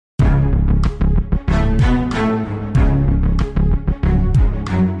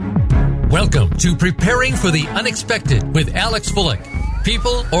Welcome to Preparing for the Unexpected with Alex Fullick.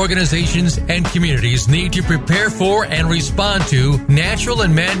 People, organizations, and communities need to prepare for and respond to natural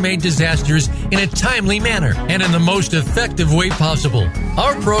and man-made disasters in a timely manner and in the most effective way possible.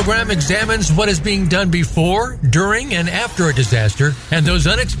 Our program examines what is being done before, during, and after a disaster and those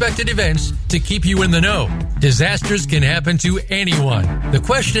unexpected events to keep you in the know. Disasters can happen to anyone. The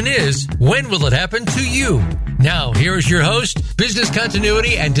question is, when will it happen to you? Now, here's your host, business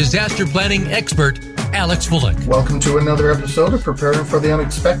continuity and disaster planning expert, Alex Fullick. Welcome to another episode of Preparing for the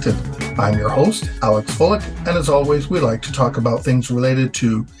Unexpected. I'm your host, Alex Fullick, and as always, we like to talk about things related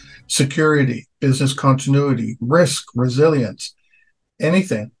to security, business continuity, risk, resilience,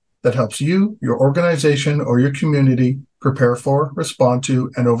 anything that helps you, your organization, or your community prepare for, respond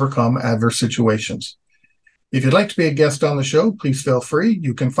to, and overcome adverse situations. If you'd like to be a guest on the show, please feel free.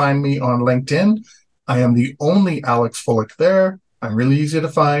 You can find me on LinkedIn. I am the only Alex Fullick there. I'm really easy to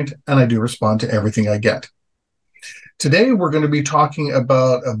find, and I do respond to everything I get. Today, we're going to be talking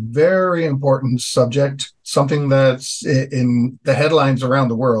about a very important subject, something that's in the headlines around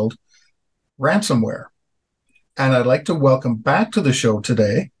the world, ransomware. And I'd like to welcome back to the show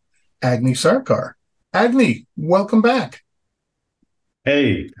today, Agni Sarkar. Agni, welcome back.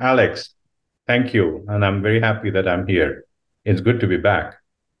 Hey, Alex. Thank you. And I'm very happy that I'm here. It's good to be back.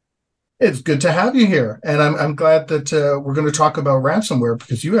 It's good to have you here. And I'm glad that we're going to talk about ransomware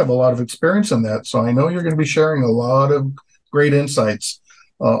because you have a lot of experience in that. So I know you're going to be sharing a lot of great insights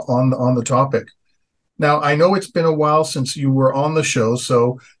on the topic. Now, I know it's been a while since you were on the show.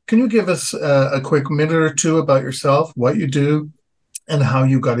 So can you give us a quick minute or two about yourself, what you do, and how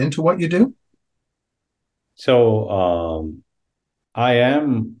you got into what you do? So I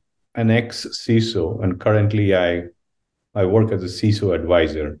am an ex-CISO, and currently I work as a CISO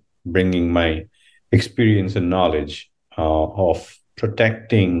advisor, bringing my experience and knowledge of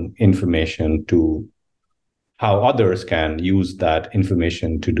protecting information to how others can use that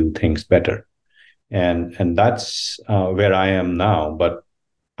information to do things better. And that's where I am now. But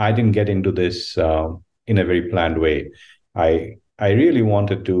I didn't get into this in a very planned way. I really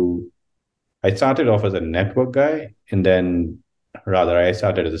wanted to. I started off as a network guy, and then I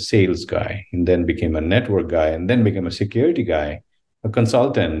started as a sales guy, and then became a network guy, and then became a security guy, a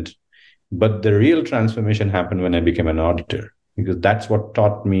consultant. But the real transformation happened when I became an auditor, because that's what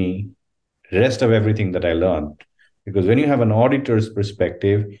taught me the rest of everything that I learned. Because when you have an auditor's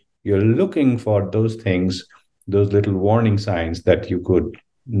perspective, you're looking for those things, those little warning signs that you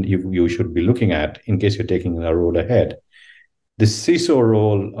should be looking at in case you're taking a road ahead. The CISO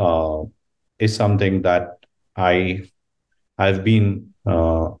role is something that I've been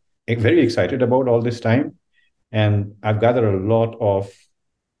very excited about all this time, and I've gathered a lot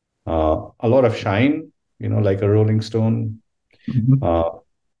of shine, like a rolling stone, a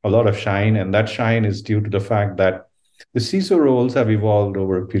lot of shine, and that shine is due to the fact that the CISO roles have evolved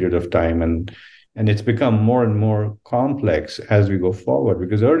over a period of time, and it's become more and more complex as we go forward.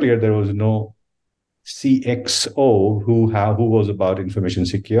 Because earlier there was no CXO who was about information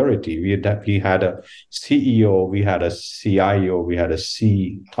security. We had a CEO, we had a CIO, we had a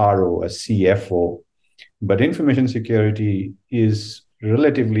CRO, a CFO. But information security is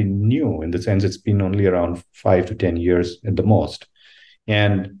relatively new in the sense it's been only around 5 to 10 years at the most.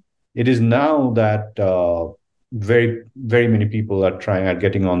 And it is now that very, very many people are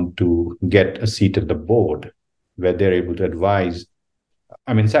getting on to get a seat at the board where they're able to advise.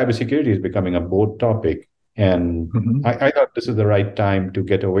 I mean, cybersecurity is becoming a board topic. And I thought this is the right time to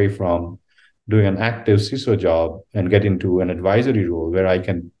get away from doing an active CISO job and get into an advisory role where I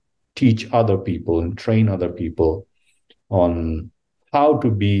can teach other people and train other people on how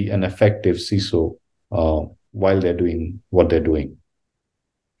to be an effective CISO while they're doing what they're doing.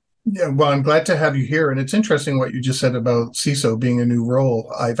 Yeah, well, I'm glad to have you here. And it's interesting what you just said about CISO being a new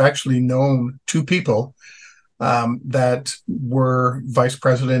role. I've actually known two people that were vice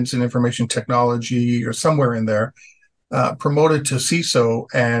presidents in information technology or somewhere in there, promoted to CISO.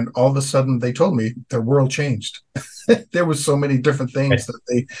 And all of a sudden they told me their world changed. There was so many different things that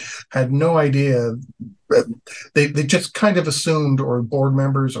they had no idea. They just kind of assumed, or board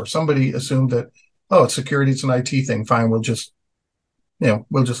members or somebody assumed that, oh, security is an IT thing. Fine, we'll just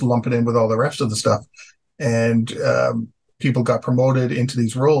lump it in with all the rest of the stuff. And people got promoted into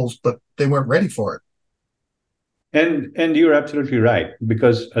these roles, but they weren't ready for it. And you're absolutely right,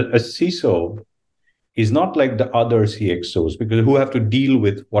 because a CISO is not like the other CXOs, because who have to deal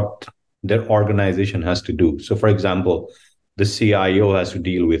with what their organization has to do. So, for example, the CIO has to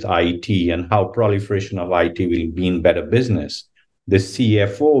deal with IT and how proliferation of IT will mean better business. The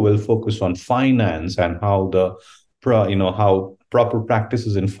CFO will focus on finance and how proper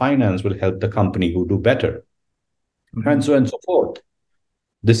practices in finance will help the company who do better, and so on and so forth.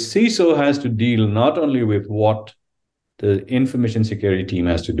 The CISO has to deal not only with what the information security team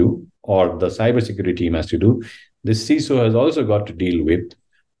has to do or the cybersecurity team has to do, the CISO has also got to deal with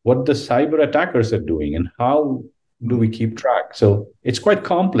what the cyber attackers are doing and how do we keep track. So it's quite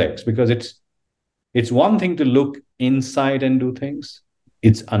complex because it's one thing to look inside and do things.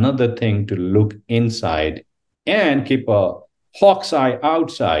 It's another thing to look inside and keep a hawk's eye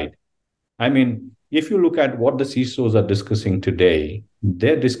outside. I mean, if you look at what the CISOs are discussing today,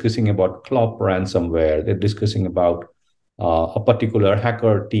 they're discussing about cloud ransomware. They're discussing about a particular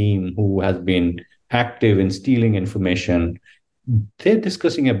hacker team who has been active in stealing information. They're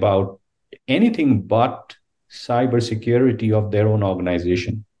discussing about anything but cybersecurity of their own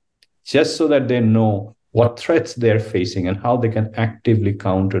organization, just so that they know what threats they're facing and how they can actively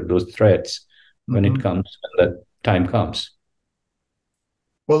counter those threats when it comes, when the time comes.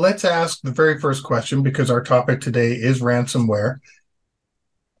 Well, let's ask the very first question, because our topic today is ransomware.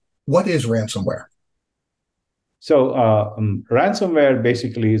 What is ransomware? So ransomware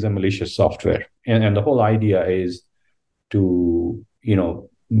basically is a malicious software. And the whole idea is to,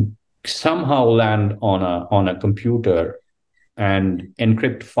 somehow land on a computer and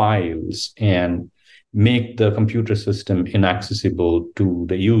encrypt files and make the computer system inaccessible to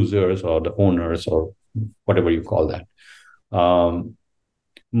the users or the owners or whatever you call that.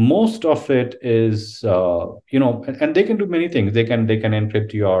 Most of it is, and they can do many things. They can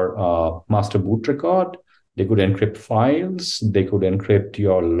encrypt your master boot record. They could encrypt files. They could encrypt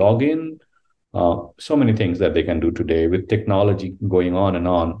your login. So many things that they can do today with technology going on and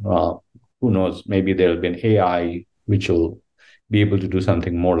on. Who knows? Maybe there'll be an AI which will be able to do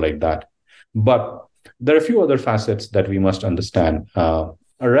something more like that. But there are a few other facets that we must understand. A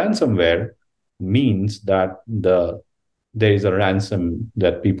ransomware means that there is a ransom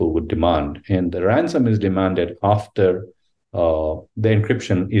that people would demand, and the ransom is demanded after the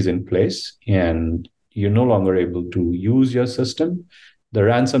encryption is in place and you're no longer able to use your system. The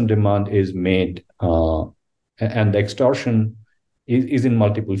ransom demand is made, and the extortion is in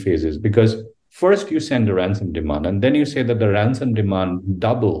multiple phases, because first you send a ransom demand, and then you say that the ransom demand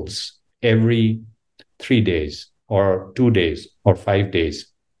doubles every 3 days or 2 days or 5 days.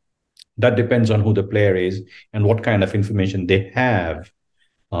 That depends on who the player is and what kind of information they have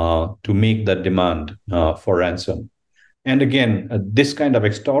to make that demand for ransom. And again, this kind of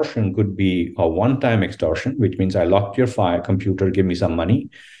extortion could be a one-time extortion, which means I locked your computer, give me some money.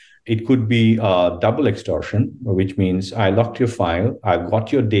 It could be a double extortion, which means I locked your file, I've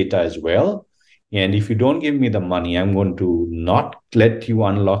got your data as well. And if you don't give me the money, I'm going to not let you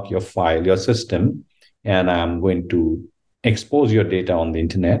unlock your file, your system, and I'm going to expose your data on the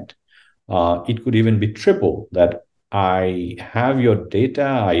internet. It could even be triple, that I have your data,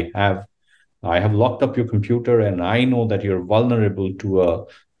 I have locked up your computer, and I know that you're vulnerable to a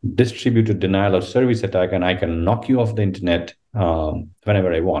distributed denial of service attack, and I can knock you off the internet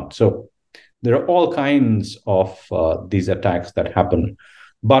whenever I want. So there are all kinds of these attacks that happen.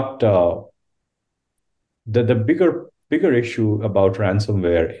 But the bigger issue about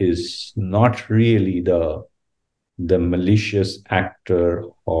ransomware is not really the malicious actor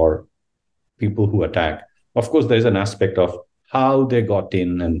or people who attack. Of course, there's an aspect of how they got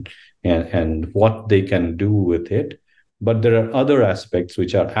in and what they can do with it. But there are other aspects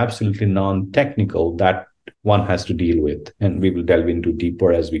which are absolutely non-technical that one has to deal with. And we will delve into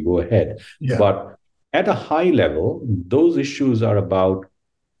deeper as we go ahead. Yeah. But at a high level, those issues are about,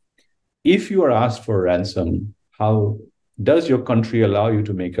 if you are asked for ransom, how does your country allow you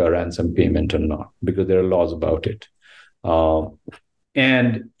to make a ransom payment or not? Because there are laws about it.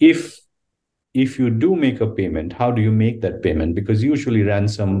 And if you do make a payment, how do you make that payment? Because usually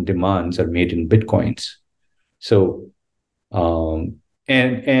ransom demands are made in Bitcoins. So, and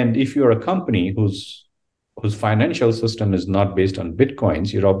if you're a company whose financial system is not based on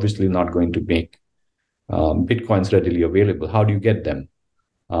Bitcoins, you're obviously not going to make Bitcoins readily available. How do you get them?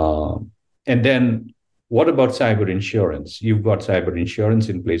 And then what about cyber insurance? You've got cyber insurance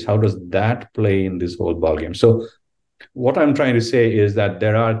in place. How does that play in this whole ballgame? So what I'm trying to say is that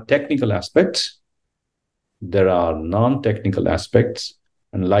there are technical aspects, there are non-technical aspects,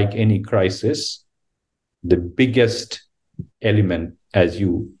 and like any crisis, the biggest element, as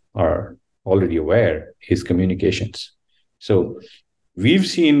you are already aware, is communications. So we've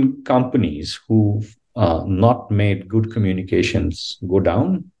seen companies who've not made good communications go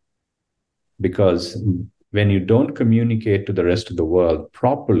down, because when you don't communicate to the rest of the world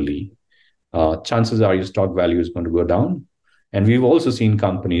properly, chances are your stock value is going to go down. And we've also seen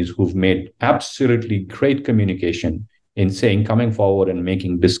companies who've made absolutely great communication in saying, coming forward and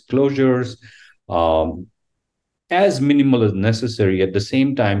making disclosures as minimal as necessary, at the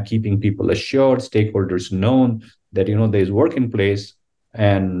same time keeping people assured, stakeholders known that there's work in place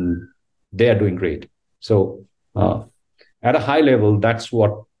and they are doing great. So at a high level, that's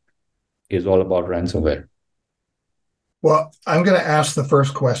what is all about ransomware. Well, I'm going to ask the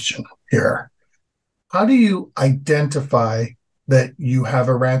first question here. How do you identify that you have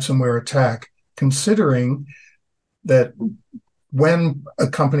a ransomware attack, considering that when a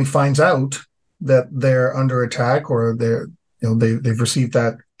company finds out that they're under attack or they've received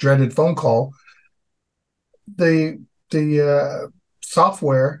that dreaded phone call, the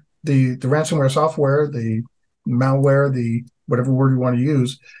software, the ransomware software, the malware, the whatever word you want to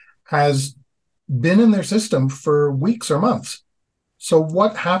use, has been in their system for weeks or months. So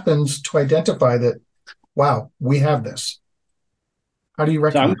what happens to identify that, wow, we have this? How do you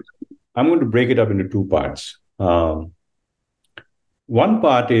recommend? So I'm going to break it up into two parts. One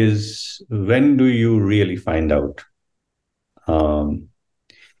part is, when do you really find out?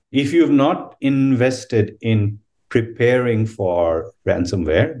 If you've not invested in preparing for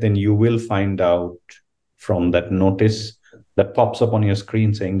ransomware, then you will find out from that notice that pops up on your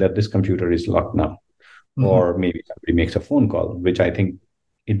screen saying that this computer is locked now. Mm-hmm. Or maybe somebody makes a phone call, which I think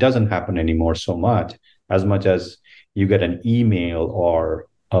it doesn't happen anymore so much as you get an email or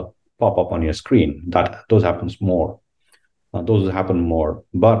a pop-up on your screen. Those happen more.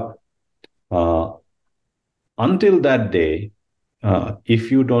 But until that day,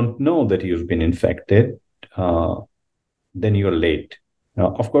 if you don't know that you've been infected, then you're late.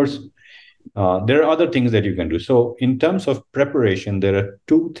 Of course, there are other things that you can do. So in terms of preparation, there are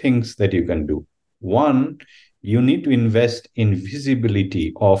two things that you can do. One, you need to invest in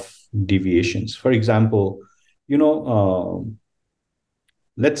visibility of deviations. For example,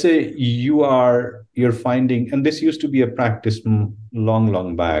 let's say you're finding, and this used to be a practice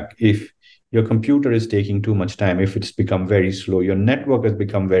long back, if your computer is taking too much time, if it's become very slow, your network has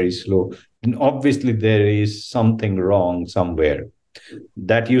become very slow, then obviously there is something wrong somewhere.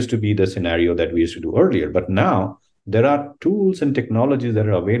 That used to be the scenario that we used to do earlier. But now there are tools and technologies that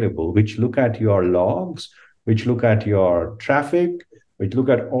are available which look at your logs, which look at your traffic, which look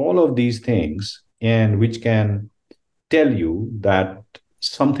at all of these things, and which can tell you that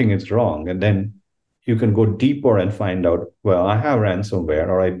something is wrong. And then you can go deeper and find out, well, I have ransomware,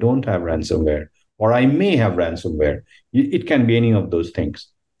 or I don't have ransomware, or I may have ransomware. It can be any of those things.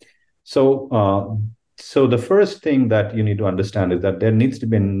 So the first thing that you need to understand is that there needs to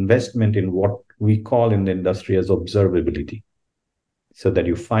be an investment in what we call in the industry as observability, so that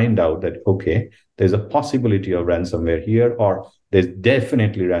you find out that, okay, there's a possibility of ransomware here, or there's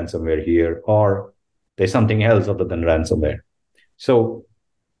definitely ransomware here, or there's something else other than ransomware. So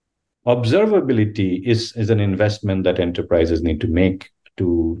observability is an investment that enterprises need to make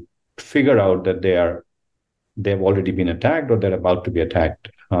to figure out that they've already been attacked or they're about to be attacked.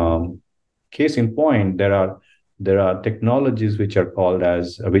 Case in point, there are technologies which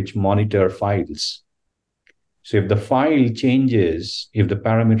monitor files. So if the file changes, if the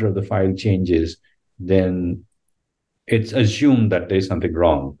parameter of the file changes, then it's assumed that there's something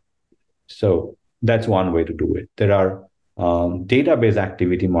wrong. So that's one way to do it. There are database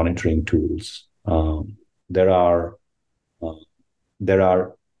activity monitoring tools. There are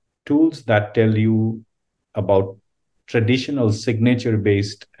tools that tell you about traditional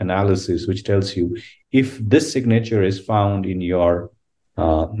signature-based analysis, which tells you if this signature is found in your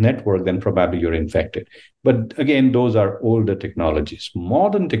network, then probably you're infected. But again, those are older technologies.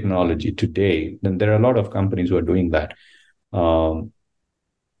 Modern technology today, then there are a lot of companies who are doing that.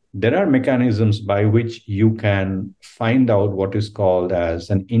 There are mechanisms by which you can find out what is called as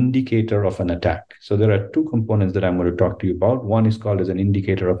an indicator of an attack. So there are two components that I'm going to talk to you about. One is called as an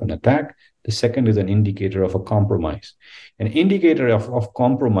indicator of an attack. The second is an indicator of a compromise. An indicator of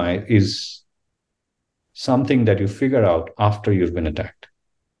compromise is something that you figure out after you've been attacked.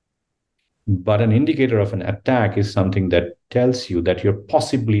 But an indicator of an attack is something that tells you that you're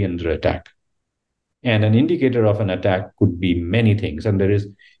possibly under attack. And an indicator of an attack could be many things. And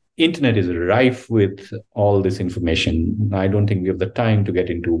internet is rife with all this information. I don't think we have the time to get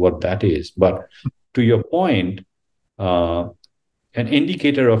into what that is. But to your point, an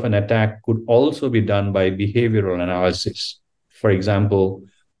indicator of an attack could also be done by behavioral analysis. For example,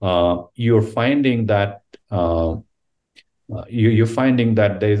 you're finding that there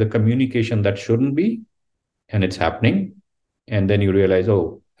is a communication that shouldn't be, and it's happening, and then you realize,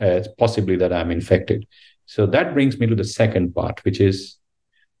 it's possibly that I'm infected. So that brings me to the second part, which is,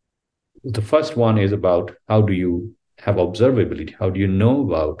 the first one is about how do you have observability? How do you know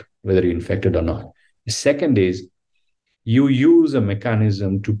about whether you're infected or not? The second is, you use a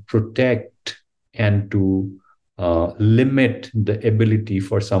mechanism to protect and to limit the ability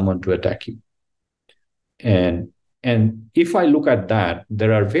for someone to attack you. And if I look at that,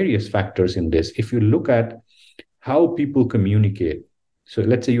 there are various factors in this. If you look at how people communicate, so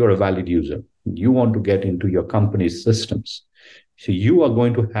let's say you're a valid user, you want to get into your company's systems. So you are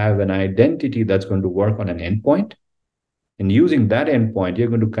going to have an identity that's going to work on an endpoint. And using that endpoint, you're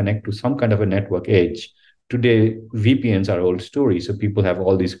going to connect to some kind of a network edge. Today, VPNs are old story. So people have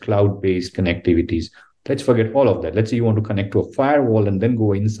all these cloud-based connectivities. Let's forget all of that. Let's say you want to connect to a firewall and then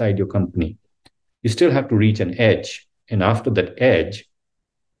go inside your company. You still have to reach an edge. And after that edge,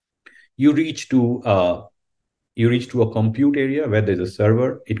 you reach to a compute area where there's a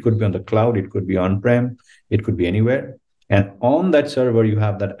server. It could be on the cloud, it could be on-prem, it could be anywhere. And on that server, you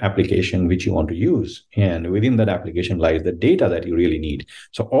have that application which you want to use. And within that application lies the data that you really need.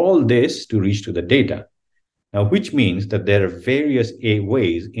 So all this to reach to the data. Now, which means that there are various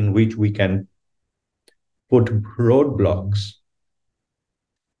ways in which we can put roadblocks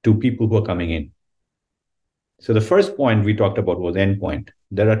to people who are coming in. So the first point we talked about was endpoint.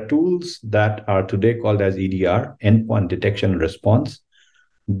 There are tools that are today called as EDR, endpoint detection and response.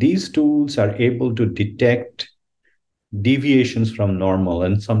 These tools are able to detect deviations from normal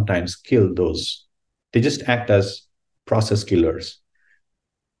and sometimes kill those. They just act as process killers.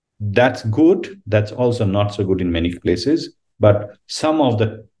 That's good. That's also not so good in many places. But some of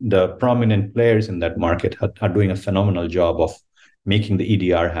the prominent players in that market are doing a phenomenal job of making the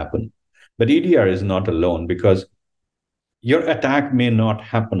EDR happen. But EDR is not alone, because your attack may not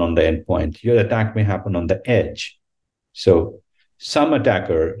happen on the endpoint. Your attack may happen on the edge. So some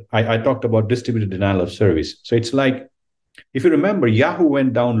attacker, I talked about distributed denial of service. So it's like, if you remember, Yahoo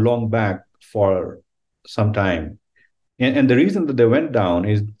went down long back for some time. And the reason that they went down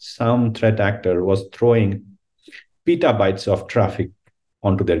is some threat actor was throwing petabytes of traffic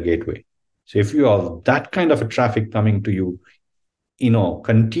onto their gateway. So if you have that kind of a traffic coming to you,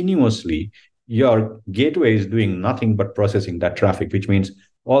 continuously, your gateway is doing nothing but processing that traffic, which means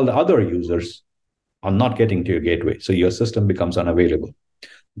all the other users are not getting to your gateway. So your system becomes unavailable.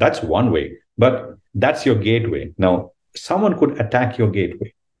 That's one way, but that's your gateway. Now, someone could attack your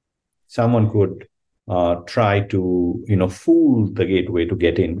gateway. Someone could try to, fool the gateway to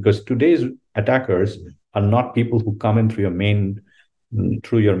get in, because today's attackers are not people who come in through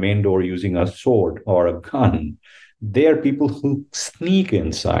your main door using a sword or a gun. They are people who sneak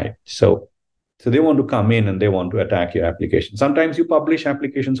inside. So they want to come in and they want to attack your application. Sometimes you publish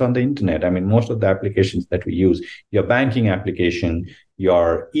applications on the internet. I mean, most of the applications that we use, your banking application,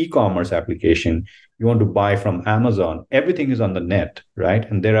 your e-commerce application, you want to buy from Amazon, everything is on the net, right?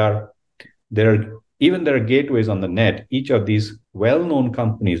 And there are gateways on the net. Each of these well-known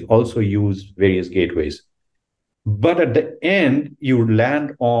companies also use various gateways. But at the end, you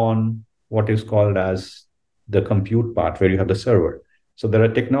land on what is called as the compute part, where you have the server. So there are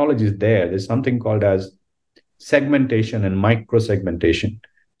technologies there. There's something called as segmentation and microsegmentation.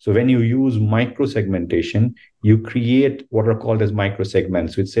 So when you use microsegmentation, you create what are called as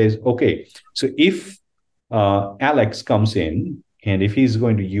microsegments, which says, okay, so if Alex comes in and if he's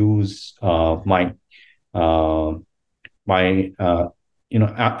going to use my Amazon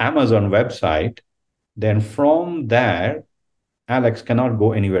website, then from there, Alex cannot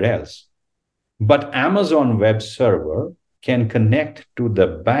go anywhere else. But Amazon Web Server can connect to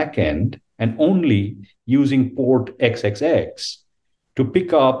the backend and only using port XXX to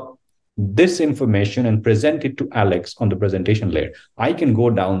pick up this information and present it to Alex on the presentation layer. I can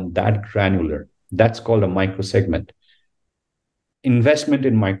go down that granular. That's called a microsegment. Investment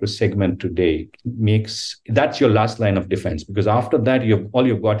in microsegment today that's your last line of defense, because after that, all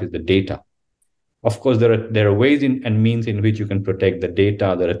you've got is the data. Of course, there are ways and means in which you can protect the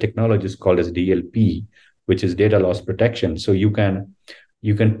data. There are technologies called as DLP, which is data loss protection. So you can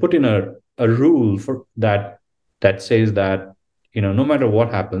put in a rule for that says that no matter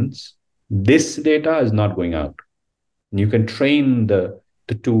what happens, this data is not going out. And you can train the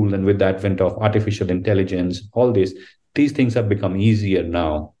tool, and with the advent of artificial intelligence, all these things have become easier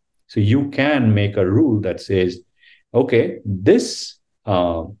now. So you can make a rule that says, okay, this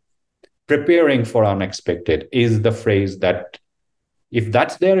preparing for unexpected is the phrase that if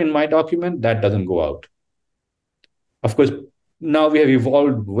that's there in my document, that doesn't go out. Of course, now we have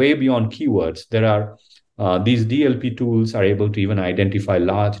evolved way beyond keywords. There are these DLP tools are able to even identify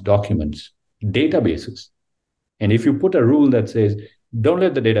large documents, databases. And if you put a rule that says, don't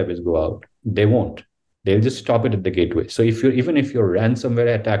let the database go out, they won't. They'll just stop it at the gateway. So even if your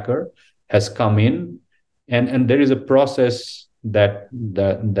ransomware attacker has come in and there is a process that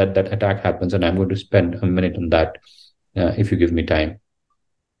attack happens, and I'm going to spend a minute on that. if you give me time.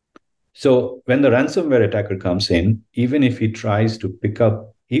 So when the ransomware attacker comes in, even if he tries to pick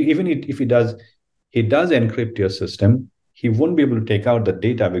up, even if he does encrypt your system, he won't be able to take out the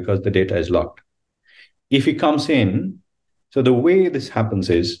data because the data is locked. If he comes in, so the way this happens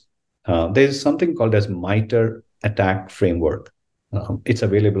is there's something called as MITRE attack framework. It's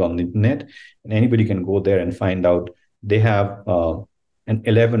available on the internet, and anybody can go there and find out. They have an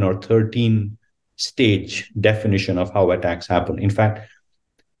 11 or 13 stage definition of how attacks happen. In fact,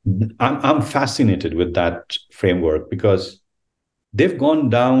 I'm fascinated with that framework because they've gone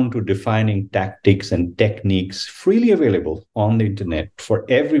down to defining tactics and techniques freely available on the internet for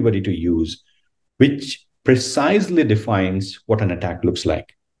everybody to use, which precisely defines what an attack looks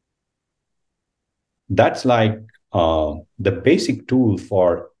like. That's like the basic tool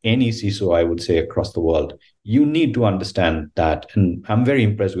for any CISO, I would say, across the world. You need to understand that. And I'm very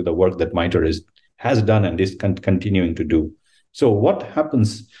impressed with the work that MITRE has done and is continuing to do. So what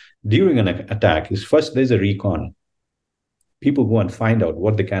happens during an attack is first there's a recon. People go and find out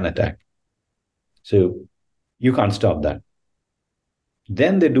what they can attack. So you can't stop that.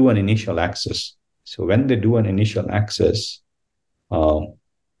 Then they do an initial access. So when they do an initial access,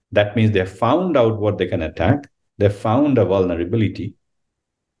 that means they found out what they can attack. They found a vulnerability,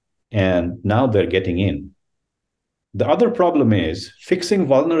 and now they're getting in. The other problem is fixing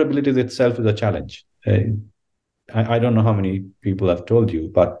vulnerabilities itself is a challenge. I don't know how many people have told you,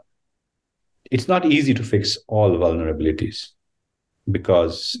 but it's not easy to fix all vulnerabilities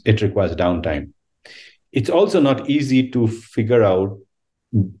because it requires downtime. It's also not easy to figure out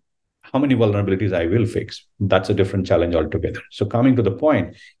how many vulnerabilities I will fix. That's a different challenge altogether. So coming to the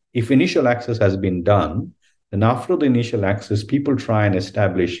point, if initial access has been done, then after the initial access, people try and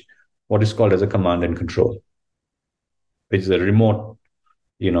establish what is called as a command and control, which is a remote,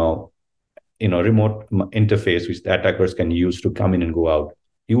 remote interface which the attackers can use to come in and go out.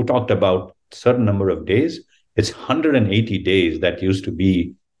 You talked about certain number of days. It's 180 days that used to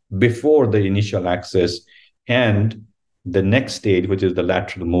be before the initial access and the next stage, which is the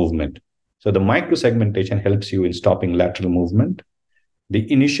lateral movement. So the microsegmentation helps you in stopping lateral movement. The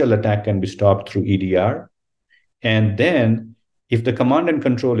initial attack can be stopped through EDR. And then if the command and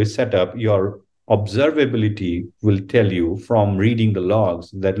control is set up, your observability will tell you from reading the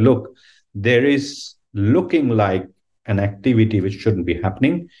logs that, look, there is looking like an activity which shouldn't be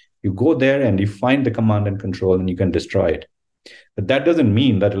happening. You go there and you find the command and control and you can destroy it. But that doesn't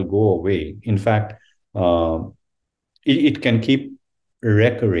mean that it'll go away. In fact, it can keep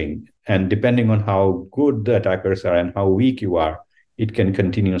recurring. And depending on how good the attackers are and how weak you are, it can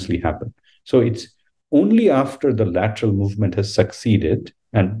continuously happen. So it's only after the lateral movement has succeeded,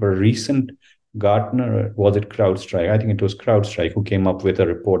 and a recent Gartner, was it CrowdStrike? I think it was CrowdStrike who came up with a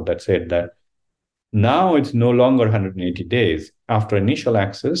report that said that now it's no longer 180 days. After initial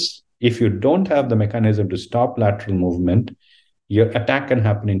access, if you don't have the mechanism to stop lateral movement, your attack can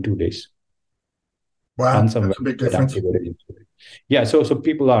happen in 2 days. Wow, that's a big difference. Yeah, so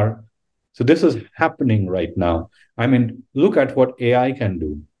people are, so this is happening right now. I mean, look at what AI can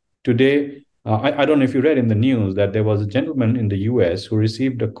do. Today, I don't know if you read in the news that there was a gentleman in the US who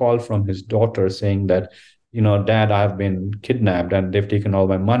received a call from his daughter saying that, Dad, I've been kidnapped and they've taken all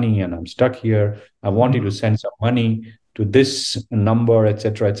my money and I'm stuck here. I want you to send some money to this number, et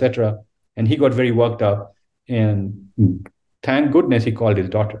cetera, And he got very worked up, and thank goodness he called his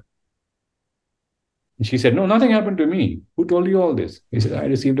daughter. And she said, no, nothing happened to me. Who told you all this? He said, I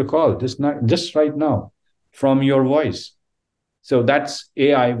received a call just right now from your voice. So that's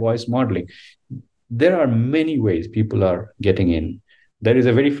AI voice modeling. There are many ways people are getting in. There is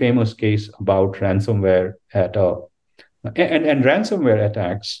a very famous case about ransomware and ransomware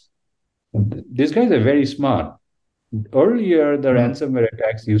attacks. These guys are very smart. Earlier, the ransomware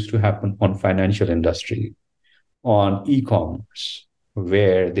attacks used to happen on financial industry, on e-commerce,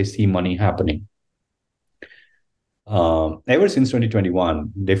 where they see money happening. Ever since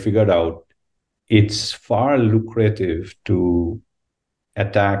 2021, they figured out it's far lucrative to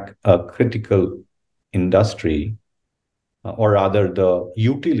attack a critical industry, or rather the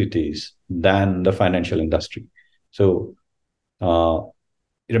utilities, than the financial industry. So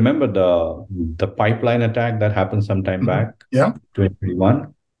remember the pipeline attack that happened some time back,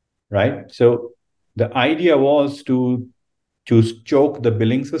 2021, right? So the idea was to choke the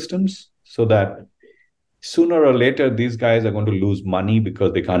billing systems so that sooner or later, these guys are going to lose money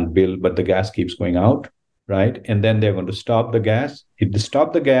because they can't bill, but the gas keeps going out, right? And then they're going to stop the gas. If they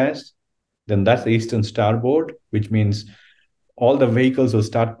stop the gas, then that's the Eastern Starboard, which means all the vehicles will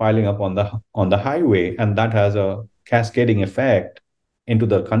start piling up on the highway, and that has a cascading effect into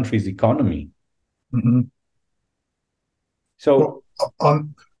the country's economy. So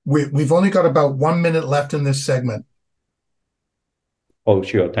we've only got about 1 minute left in this segment. Oh,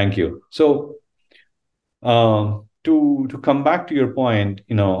 sure. Thank you. So to come back to your point,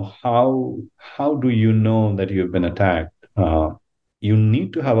 how do you know that you've been attacked? You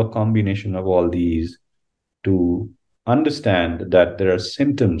need to have a combination of all these to understand that there are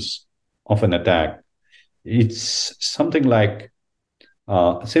symptoms of an attack. It's something like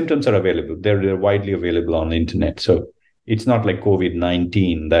symptoms are available. They're widely available on the internet. So it's not like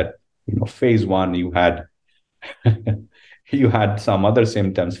COVID-19 that, phase 1, you had you had some other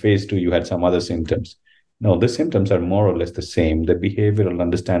symptoms. Phase 2, you had some other symptoms. No, the symptoms are more or less the same. The behavioral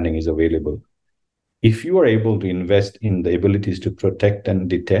understanding is available. If you are able to invest in the abilities to protect and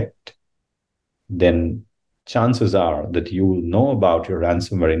detect, then chances are that you will know about your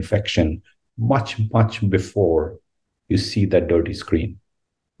ransomware infection much, much before you see that dirty screen.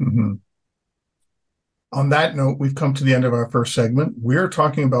 Mm-hmm. On that note, we've come to the end of our first segment. We're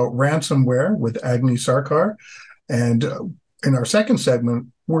talking about ransomware with Agni Sarkar. And in our second segment,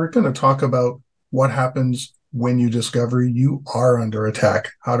 we're going to talk about what happens when you discover you are under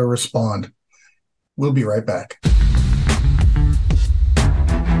attack, how to respond. We'll be right back.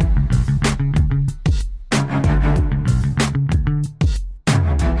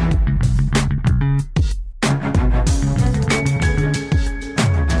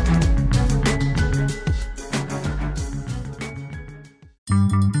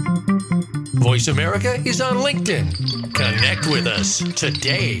 Voice America is on LinkedIn. Connect with us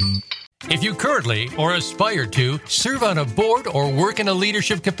today. If you currently or aspire to serve on a board or work in a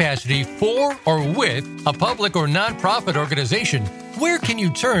leadership capacity for or with a public or nonprofit organization, where can you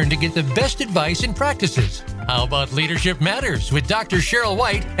turn to get the best advice and practices? How about Leadership Matters with Dr. Cheryl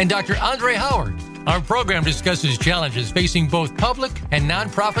White and Dr. Andre Howard? Our program discusses challenges facing both public and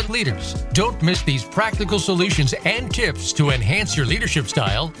nonprofit leaders. Don't miss these practical solutions and tips to enhance your leadership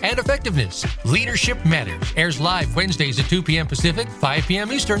style and effectiveness. Leadership Matters airs live Wednesdays at 2 p.m. Pacific, 5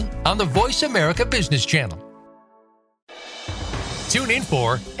 p.m. Eastern on the Voice America Business Channel. Tune in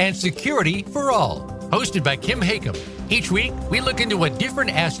for And Security for All, hosted by Kim Hakam. Each week, we look into a different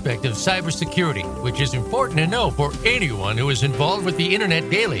aspect of cybersecurity, which is important to know for anyone who is involved with the internet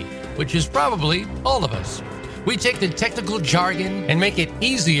daily, which is probably all of us. We take the technical jargon and make it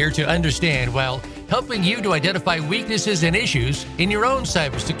easier to understand while helping you to identify weaknesses and issues in your own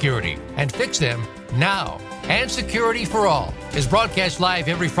cybersecurity and fix them now. And Security for All is broadcast live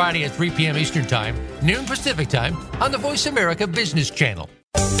every Friday at 3 p.m. Eastern Time, noon Pacific Time on the Voice America Business Channel.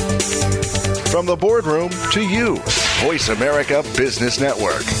 From the boardroom to you, Voice America Business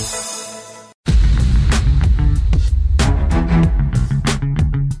Network.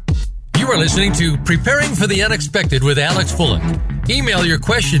 You are listening to Preparing for the Unexpected with Alex Fullick. Email your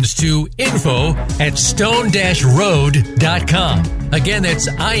questions to info@stone-road.com. Again, that's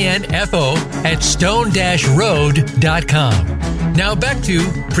info@stone-road.com. Now back to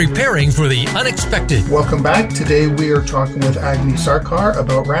Preparing for the Unexpected. Welcome back. Today we are talking with Agni Sarkar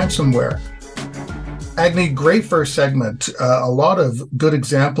about ransomware. Agni, great first segment. A lot of good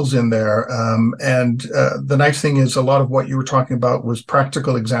examples in there. And the nice thing is a lot of what you were talking about was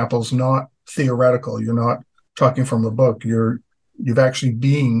practical examples, not theoretical. You're not talking from a book. You've actually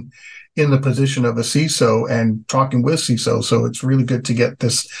been in the position of a CISO and talking with CISO. So it's really good to get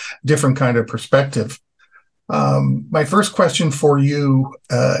this different kind of perspective. My first question for you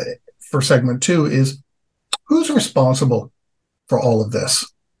for segment 2 is, who's responsible for all of this?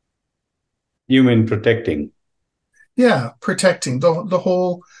 You mean protecting? Yeah, protecting the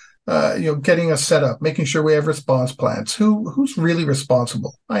whole, getting us set up, making sure we have response plans. Who's really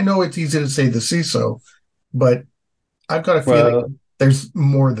responsible? I know it's easy to say the CISO, but I've got a feeling there's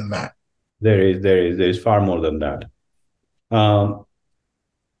more than that. There is far more than that.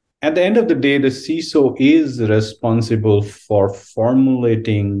 At the end of the day, the CISO is responsible for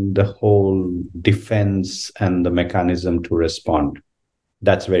formulating the whole defense and the mechanism to respond.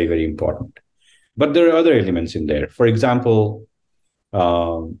 That's very, very important. But there are other elements in there. For example,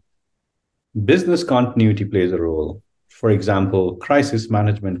 business continuity plays a role. For example, crisis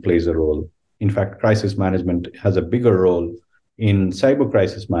management plays a role. In fact, crisis management has a bigger role in cyber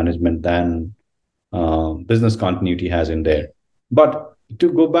crisis management than business continuity has in there. But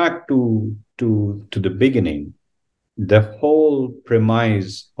to go back to the beginning, the whole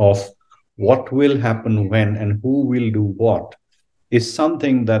premise of what will happen when and who will do what is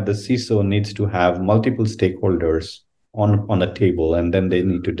something that the CISO needs to have multiple stakeholders on a table, and then they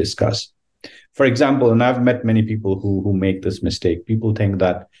need to discuss. For example, and I've met many people who make this mistake. People think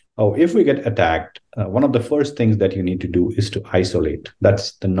that, if we get attacked, one of the first things that you need to do is to isolate.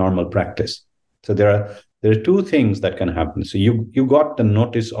 That's the normal practice. So there are there are two things that can happen. So you got the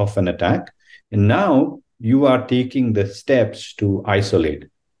notice of an attack, and now you are taking the steps to isolate.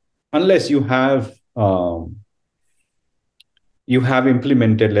 Unless you have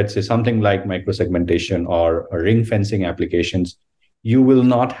implemented, let's say, something like microsegmentation or ring fencing applications, you will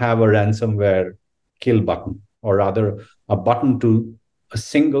not have a ransomware kill button, or rather a button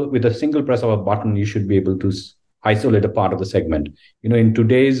with a single press of a button, you should be able to isolate a part of the segment. In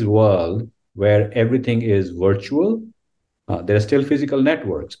today's world where everything is virtual, there are still physical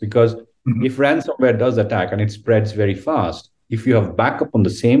networks, because if ransomware does attack and it spreads very fast, if you have backup on the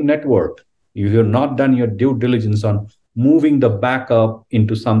same network, if you've not done your due diligence on moving the backup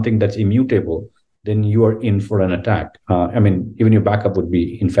into something that's immutable, then you are in for an attack. Even your backup would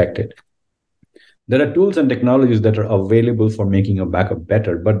be infected. There are tools and technologies that are available for making your backup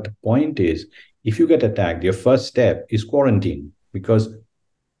better. But the point is, if you get attacked, your first step is quarantine, because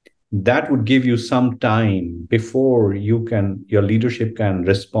that would give you some time before your leadership can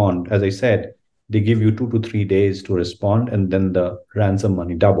respond. As I said, they give you 2 to 3 days to respond, and then the ransom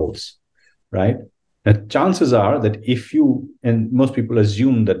money doubles, right? And chances are that and most people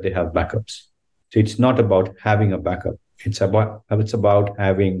assume that they have backups. So it's not about having a backup. It's about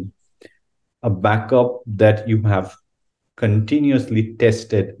having a backup that you have continuously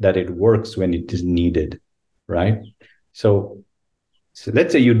tested that it works when it is needed, right? So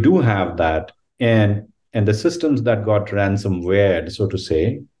let's say you do have that, and the systems that got ransomware, so to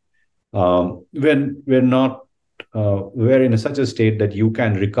say, we're in such a state that you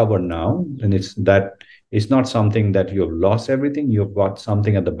can recover now, and it's not something that you have lost everything. You've got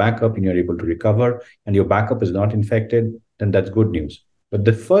something at the backup and you're able to recover, and your backup is not infected, then that's good news. But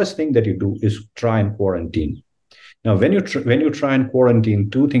the first thing that you do is try and quarantine. Now, when you try and quarantine,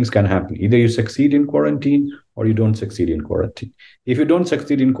 two things can happen. Either you succeed in quarantine or you don't succeed in quarantine. If you don't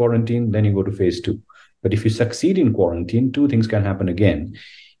succeed in quarantine, then you go to phase 2. But if you succeed in quarantine, two things can happen again.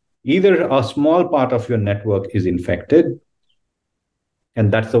 Either a small part of your network is infected,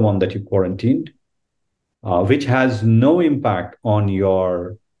 and that's the one that you quarantined, which has no impact on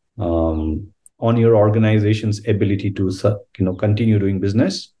your organization's ability to continue doing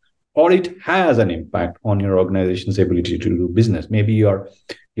business, or it has an impact on your organization's ability to do business. Maybe your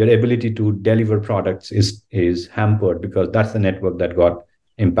ability to deliver products is hampered because that's the network that got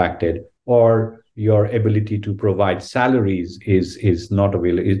impacted, or your ability to provide salaries is not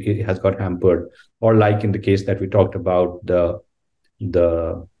available, it has got hampered, or like in the case that we talked about, the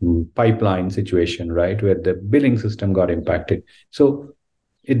pipeline situation, right, where the billing system got impacted. So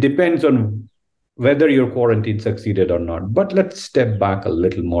it depends on whether your quarantine succeeded or not. But let's step back a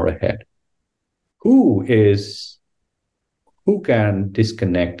little more ahead. Who can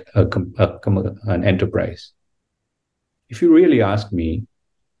disconnect an enterprise? If you really ask me,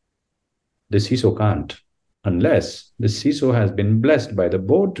 the CISO can't, unless the CISO has been blessed by the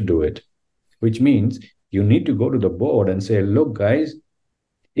board to do it, which means you need to go to the board and say, look, guys,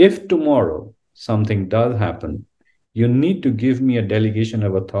 if tomorrow something does happen, you need to give me a delegation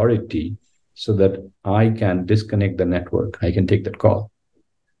of authority so that I can disconnect the network. I can take that call.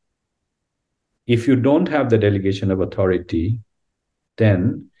 If you don't have the delegation of authority,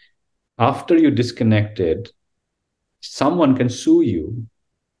 then after you disconnect it, someone can sue you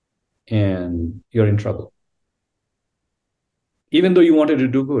and you're in trouble, even though you wanted to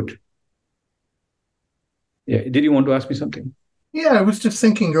do good. Yeah. Did you want to ask me something? Yeah, I was just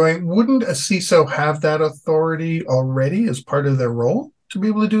thinking, wouldn't a CISO have that authority already as part of their role to be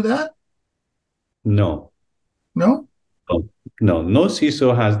able to do that? No. No? No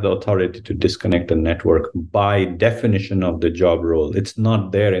CISO has the authority to disconnect a network by definition of the job role. It's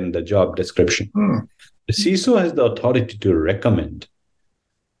not there in the job description. The CISO has the authority to recommend.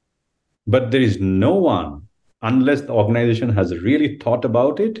 But there is no one, unless the organization has really thought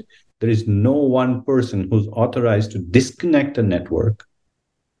about it, there is no one person who's authorized to disconnect a network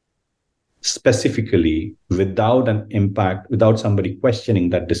specifically without an impact, without somebody questioning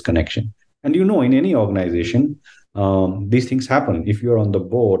that disconnection. And in any organization, these things happen. If you're on the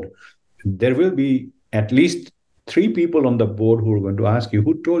board, there will be at least 3 people on the board who are going to ask you,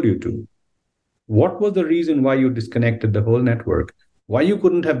 who told you to? What was the reason why you disconnected the whole network? Why you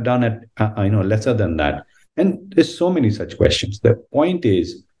couldn't have done it, lesser than that? And there's so many such questions. The point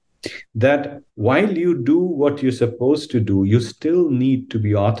is that while you do what you're supposed to do, you still need to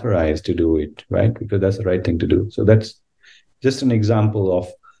be authorized to do it, right? Because that's the right thing to do. So that's just an example of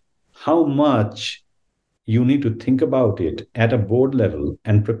how much you need to think about it at a board level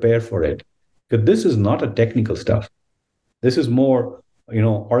and prepare for it. Because this is not a technical stuff. This is more,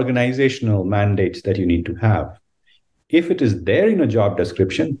 organizational mandates that you need to have. If it is there in a job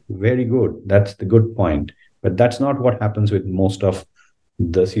description, very good. That's the good point. But that's not what happens with most of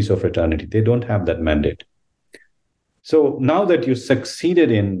the CISO fraternity. They don't have that mandate. So now that you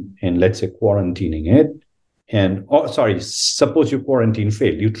succeeded in let's say, quarantining it, suppose your quarantine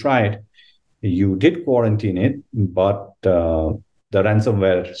failed. You tried, you did quarantine it, but the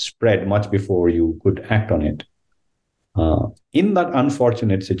ransomware spread much before you could act on it. In that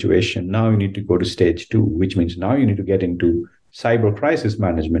unfortunate situation, now you need to go to stage 2, which means now you need to get into cyber crisis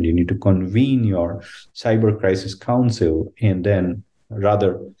management. You need to convene your cyber crisis council, and then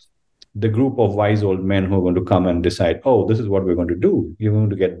rather the group of wise old men who are going to come and decide, oh, this is what we're going to do. You're going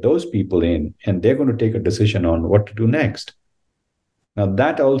to get those people in, and they're going to take a decision on what to do next. Now,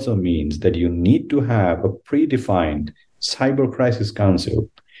 that also means that you need to have a predefined cyber crisis council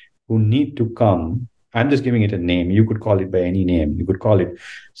who need to come. I'm just giving it a name. You could call it by any name. You could call it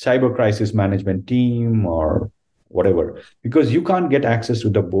cyber crisis management team or whatever, because you can't get access to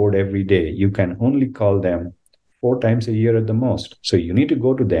the board every day. You can only call them 4 times a year at the most. So you need to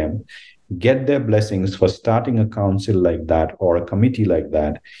go to them, get their blessings for starting a council like that or a committee like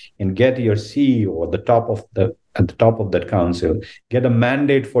that, and get your CEO at the top of that council, get a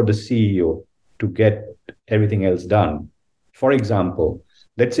mandate for the CEO to get everything else done. For example,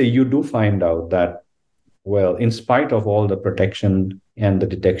 let's say you do find out that, well, in spite of all the protection and the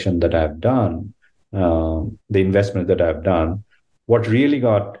detection that I've done, the investment that I've done, what really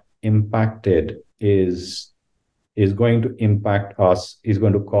got impacted is going to impact us, is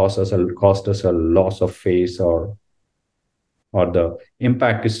going to cost us a loss of face, or the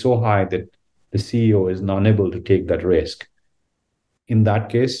impact is so high that the CEO is unable to take that risk. In that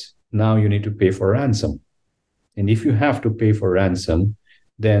case, now you need to pay for ransom. And if you have to pay for ransom,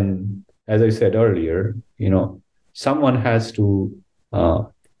 then, as I said earlier, someone has to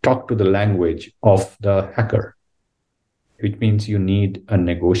talk to the language of the hacker, which means you need a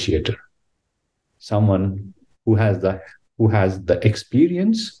negotiator, someone who has the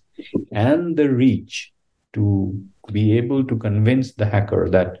experience and the reach to be able to convince the hacker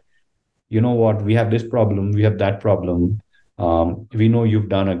that, you know what, we have this problem, we have that problem. We know you've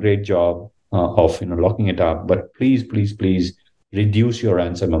done a great job of locking it up, but please reduce your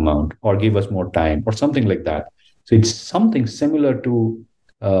ransom amount or give us more time or something like that. So it's something similar to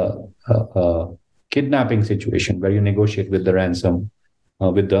a kidnapping situation where you negotiate with the ransom,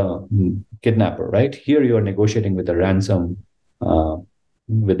 with the kidnapper, right? Here you are negotiating with the ransom,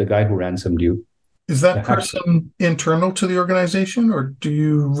 with the guy who ransomed you. Is that person internal to the organization, or do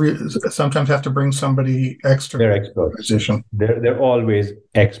you sometimes have to bring somebody external? They're experts. They're always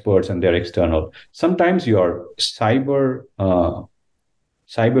experts, and they're external. Sometimes your cyber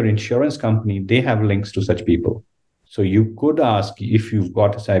insurance company, they have links to such people. So you could ask, if you've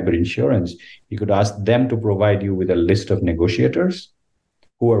got cyber insurance, you could ask them to provide you with a list of negotiators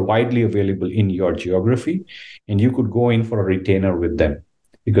who are widely available in your geography, and you could go in for a retainer with them.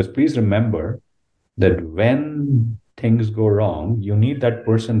 Because please remember that when things go wrong, you need that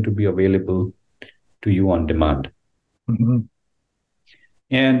person to be available to you on demand. Mm-hmm.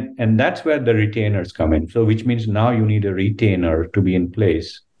 And that's where the retainers come in. So which means now you need a retainer to be in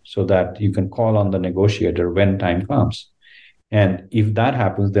place so that you can call on the negotiator when time comes. And if that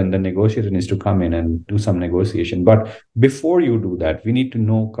happens, then the negotiator needs to come in and do some negotiation. But before you do that, we need to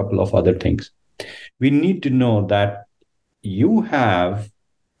know a couple of other things. We need to know that you have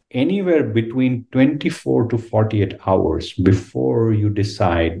anywhere between 24 to 48 hours before you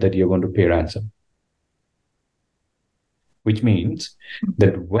decide that you're going to pay ransom. Which means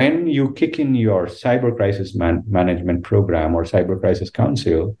that when you kick in your cyber crisis management program or cyber crisis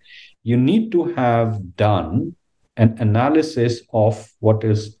council, you need to have done an analysis of what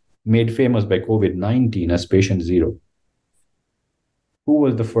is made famous by COVID-19 as patient zero. Who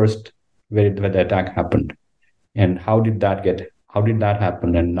was the first where the attack happened? And how did that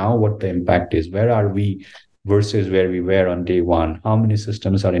happen? And now what the impact is? Where are we versus where we were on day one? How many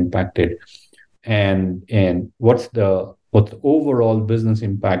systems are impacted? And what's the overall business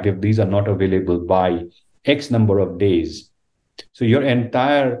impact if these are not available by X number of days? So your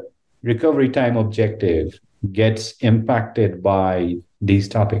entire recovery time objective gets impacted by these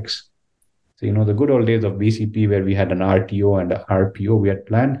topics. So, the good old days of BCP where we had an RTO and an RPO we had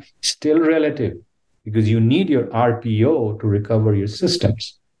planned, still relative, because you need your RPO to recover your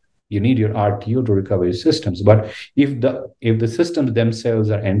systems. You need your RTO to recover your systems. But if the systems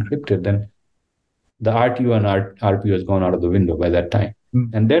themselves are encrypted, then the RTO and RPO has gone out of the window by that time.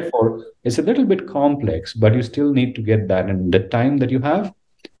 Mm-hmm. And therefore, it's a little bit complex, but you still need to get that. And the time that you have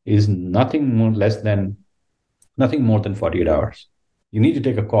is nothing more than 48 hours. You need to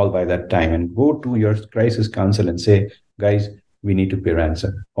take a call by that time and go to your crisis council and say, guys, we need to pay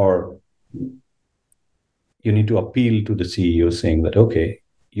ransom. Or you need to appeal to the CEO saying that, okay,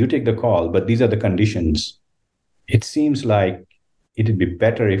 you take the call, but these are the conditions. It seems like it would be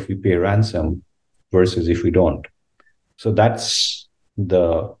better if we pay ransom versus if we don't. So that's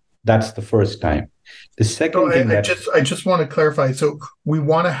the first time. The second thing I just want to clarify. So we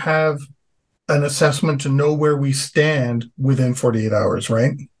want to have an assessment to know where we stand within 48 hours,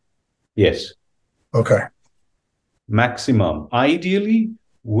 right? Yes. Okay. Maximum. Ideally,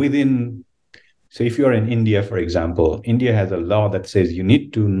 within, so if you're in India, for example, India has a law that says you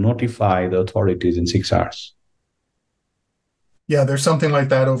need to notify the authorities in 6 hours. Yeah, there's something like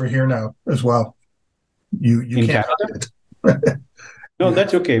that over here now as well. You in can't Canada? hide it. No,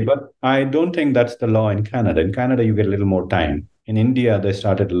 that's okay. But I don't think that's the law in Canada. In Canada, you get a little more time. In India, they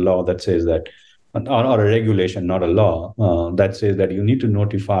started a law that says that, or a regulation, not a law, that says that you need to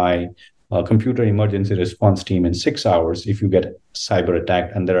notify a computer emergency response team in 6 hours if you get cyber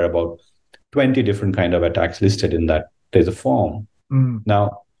attacked. And there are about 20 different kind of attacks listed in that. There's a form.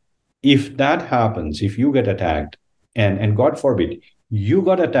 Now, if that happens, if you get attacked, and God forbid, you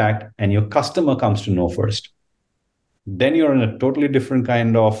got attacked and your customer comes to know first, then you're in a totally different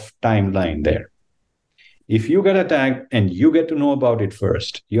kind of timeline there. If you get attacked and you get to know about it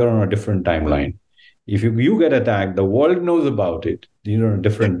first, you're on a different timeline. If you get attacked, the world knows about it, you're on a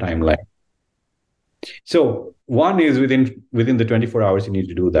different timeline. So one is within the 24 hours, you need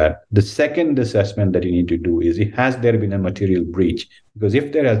to do that. The second assessment that you need to do is, has there been a material breach? Because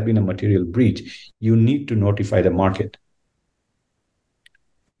if there has been a material breach, you need to notify the market.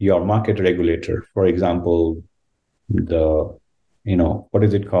 Your market regulator, for example, what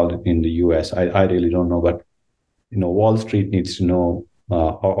is it called in the US? I really don't know, but Wall Street needs to know,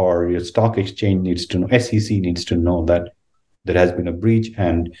 or your stock exchange needs to know, SEC needs to know that there has been a breach,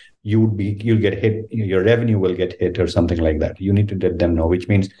 and you'll get hit, your revenue will get hit or something like that. You need to let them know, which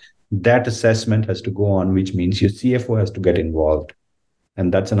means that assessment has to go on, which means your CFO has to get involved.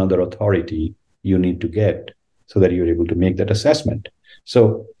 And that's another authority you need to get so that you're able to make that assessment.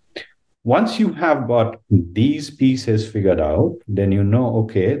 So once you have got these pieces figured out, then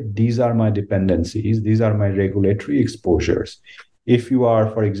okay, these are my dependencies, these are my regulatory exposures. If you are,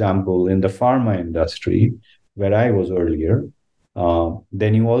 for example, in the pharma industry, where I was earlier,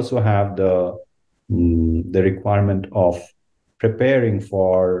 then you also have the requirement of preparing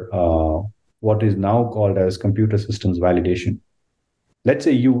for what is now called as computer systems validation. Let's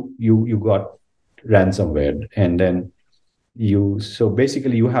say you got ransomware, and then so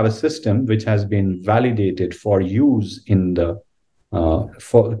basically you have a system which has been validated for use in the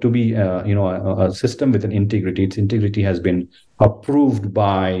to be a system with an integrity. Its integrity has been approved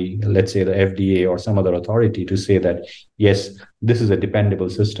by, let's say, the FDA or some other authority to say that, yes, this is a dependable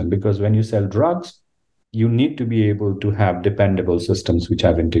system. Because when you sell drugs, you need to be able to have dependable systems which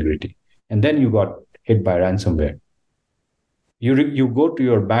have integrity. And then you got hit by ransomware. You go to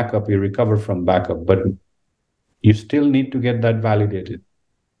your backup, you recover from backup, but you still need to get that validated.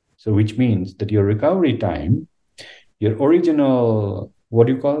 So which means that your recovery time, your original, what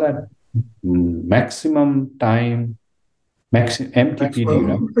do you call that? Maximum time,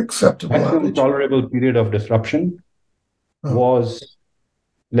 MTPD, acceptable maximum tolerable period of disruption was,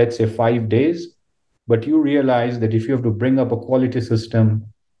 let's say, 5 days. But you realize that if you have to bring up a quality system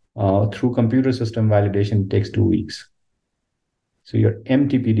through computer system validation, it takes 2 weeks. So your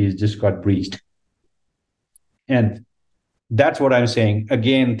MTPDs just got breached. And that's what I'm saying.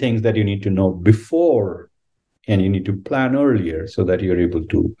 Again, things that you need to know before, and you need to plan earlier so that you're able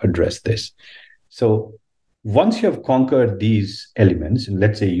to address this. So once you have conquered these elements, and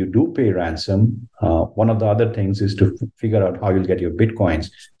let's say you do pay ransom, one of the other things is to figure out how you'll get your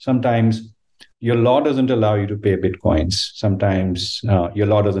Bitcoins. Sometimes your law doesn't allow you to pay Bitcoins. Sometimes your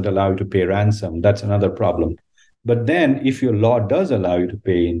law doesn't allow you to pay ransom. That's another problem. But then if your law does allow you to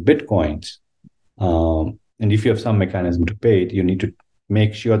pay in Bitcoins, and if you have some mechanism to pay it, you need to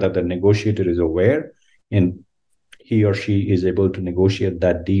make sure that the negotiator is aware and he or she is able to negotiate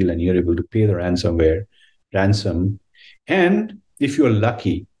that deal, and you're able to pay the ransom. And if you're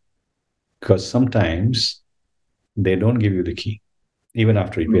lucky, because sometimes they don't give you the key, even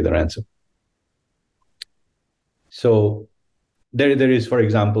after you pay the ransom. So there is, for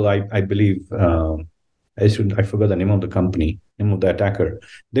example, I believe, I forgot the name of the company, name of the attacker.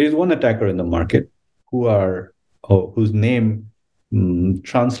 There is one attacker in the market whose name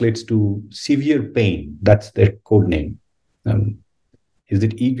translates to severe pain. That's their code name. Is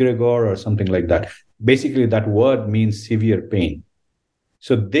it egregor or something like that? Basically, that word means severe pain.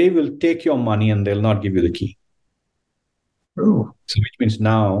 So they will take your money and they'll not give you the key. Ooh. So which means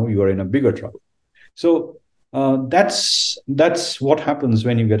now you are in a bigger trouble. So That's what happens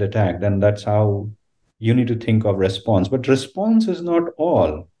when you get attacked, and that's how you need to think of response. But response is not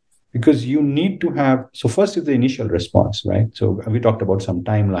all, because you need to have. So first is the initial response, right? So we talked about some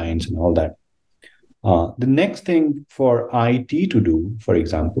timelines and all that. The next thing for IT to do, for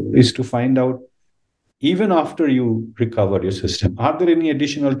example, is to find out, even after you recover your system, are there any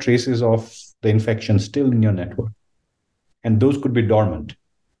additional traces of the infection still in your network? And those could be dormant.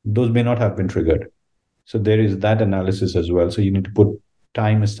 Those may not have been triggered. So there is that analysis as well. So you need to put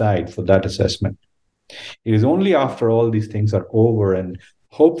time aside for that assessment. It is only after all these things are over and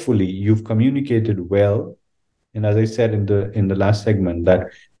hopefully you've communicated well. And as I said in the last segment, that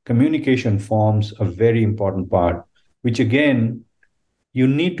communication forms a very important part, which again, you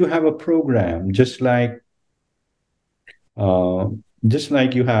need to have a program, just like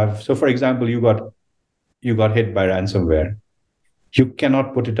you have. So for example, you got hit by ransomware. You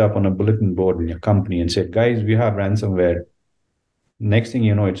cannot put it up on a bulletin board in your company and say, guys, we have ransomware. Next thing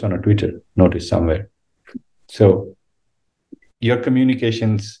you know, it's on a Twitter notice somewhere. So your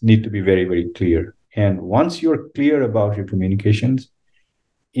communications need to be very, very clear. And once you're clear about your communications,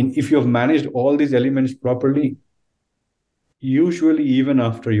 if you have managed all these elements properly, usually even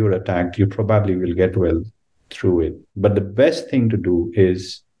after you're attacked, you probably will get well through it. But the best thing to do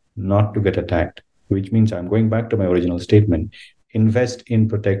is not to get attacked, which means I'm going back to my original statement. Invest in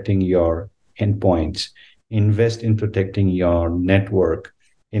protecting your endpoints, invest in protecting your network,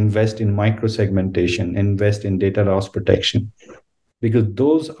 invest in microsegmentation, invest in data loss protection, because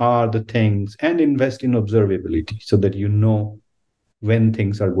those are the things, and invest in observability so that you know when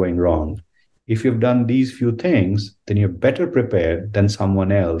things are going wrong. If you've done these few things, then you're better prepared than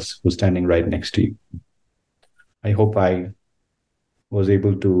someone else who's standing right next to you. I hope I was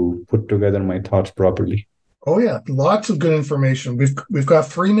able to put together my thoughts properly. Oh yeah, lots of good information. We've got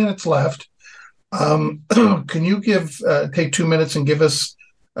 3 minutes left. Can you take 2 minutes and give us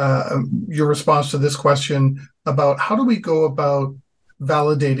your response to this question about how do we go about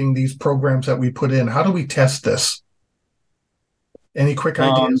validating these programs that we put in? How do we test this? Any quick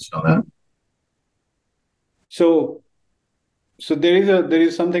ideas on that? So there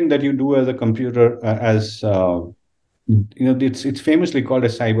is something that you do as a computer it's famously called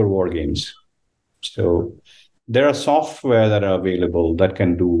as cyber war games. So there are software that are available that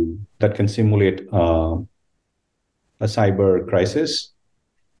can simulate a cyber crisis.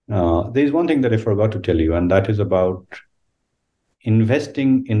 There's one thing that I forgot to tell you, and that is about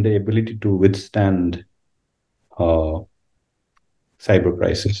investing in the ability to withstand cyber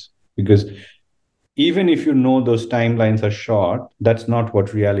crisis. Because even if you know those timelines are short, that's not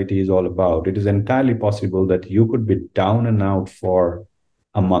what reality is all about. It is entirely possible that you could be down and out for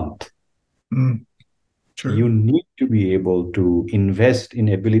a month. True. You need to be able to invest in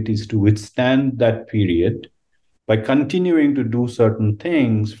abilities to withstand that period by continuing to do certain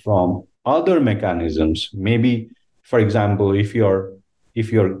things from other mechanisms. Maybe, for example, if your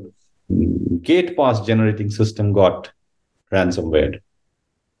gate pass generating system got ransomware,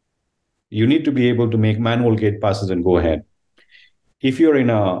 you need to be able to make manual gate passes and go ahead. If you're in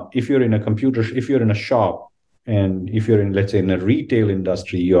a shop, and if you're in, let's say, in a retail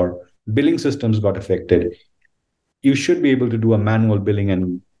industry, your billing systems got affected, you should be able to do a manual billing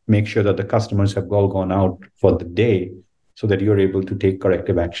and make sure that the customers have all gone out for the day so that you're able to take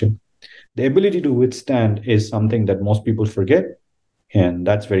corrective action. The ability to withstand is something that most people forget, and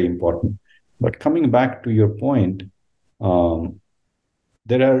that's very important. But coming back to your point,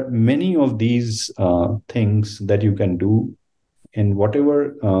 there are many of these things that you can do, and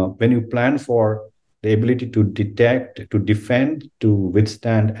whatever, when you plan for the ability to detect, to defend, to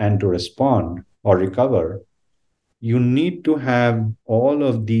withstand, and to respond or recover, you need to have all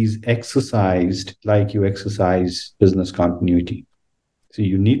of these exercised like you exercise business continuity. So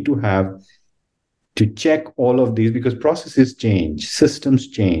you need to check all of these, because processes change, systems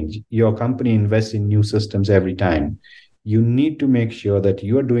change. Your company invests in new systems every time. You need to make sure that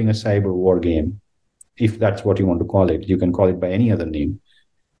you are doing a cyber war game, if that's what you want to call it. You can call it by any other name.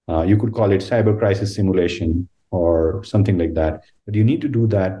 You could call it cyber crisis simulation or something like that. But you need to do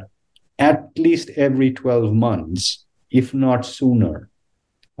that at least every 12 months, if not sooner.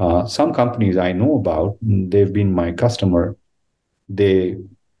 Some companies I know about, they've been my customer, they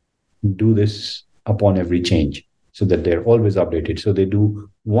do this upon every change so that they're always updated. So they do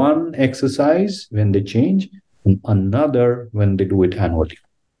one exercise when they change and another when they do it annually.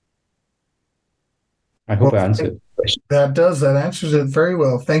 I hope I answered the question. That answers it very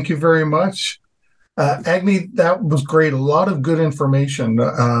well. Thank you very much. Agni, that was great. A lot of good information.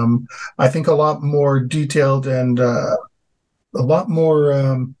 I think a lot more detailed and a lot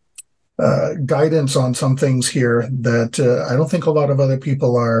more guidance on some things here that I don't think a lot of other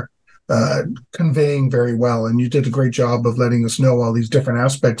people are conveying very well. And you did a great job of letting us know all these different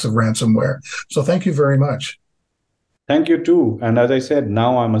aspects of ransomware. So thank you very much. Thank you too. And as I said,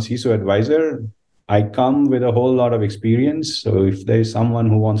 now I'm a CISO advisor. I come with a whole lot of experience. So if there's someone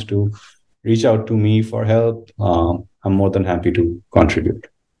who wants to reach out to me for help, I'm more than happy to contribute.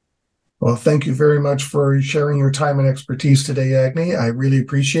 Well, thank you very much for sharing your time and expertise today, Agni. I really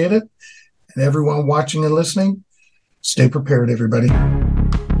appreciate it. And everyone watching and listening, stay prepared, everybody.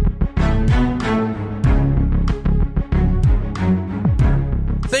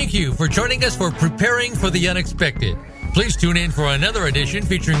 Thank you for joining us for Preparing for the Unexpected. Please tune in for another edition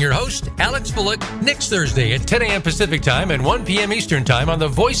featuring your host, Alex Bullock, next Thursday at 10 a.m. Pacific Time and 1 p.m. Eastern Time on the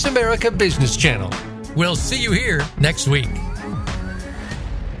Voice America Business Channel. We'll see you here next week.